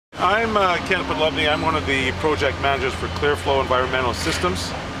I'm Ken Podlubny. I'm one of the project managers for Clearflow Environmental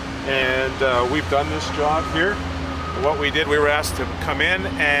Systems, and we've done this job here. What we did, we were asked to come in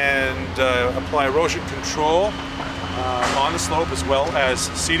and apply erosion control on the slope as well as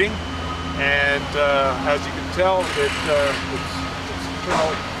seeding, and as you can tell, it's turned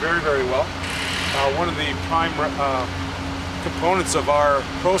out very, very well. One of the prime components of our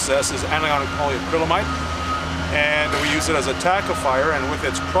process is anionic polyacrylamide, and we use it as a tackifier, and with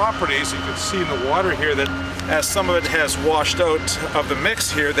its properties, you can see in the water here that as some of it has washed out of the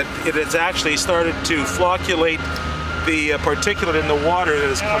mix here, that it has actually started to flocculate the particulate in the water that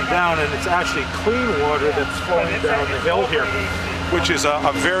has come down, and it's actually clean water that's flowing down the hill here, which is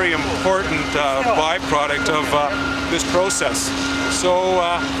a very important byproduct of this process. So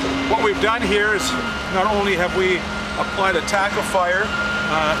what we've done here is not only have we applied a tackifier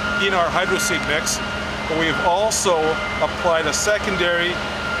in our hydroseed mix, but we've also applied a secondary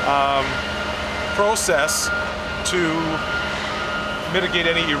process to mitigate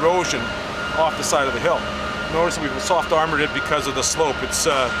any erosion off the side of the hill. Notice that we've soft armored it because of the slope.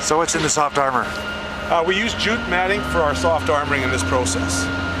 So what's in the soft armor? We use jute matting for our soft armoring in this process.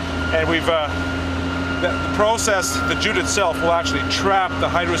 And we've the process, the jute itself will actually trap the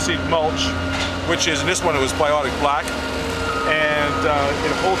hydroseed mulch, which is, in this one it was Biotic Black, and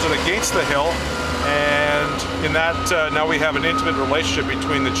it holds it against the hill. And in that, now we have an intimate relationship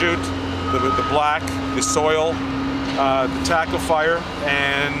between the jute, the black, the soil, the tackifier,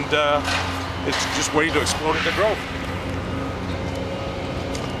 and it's just waiting to explode into growth.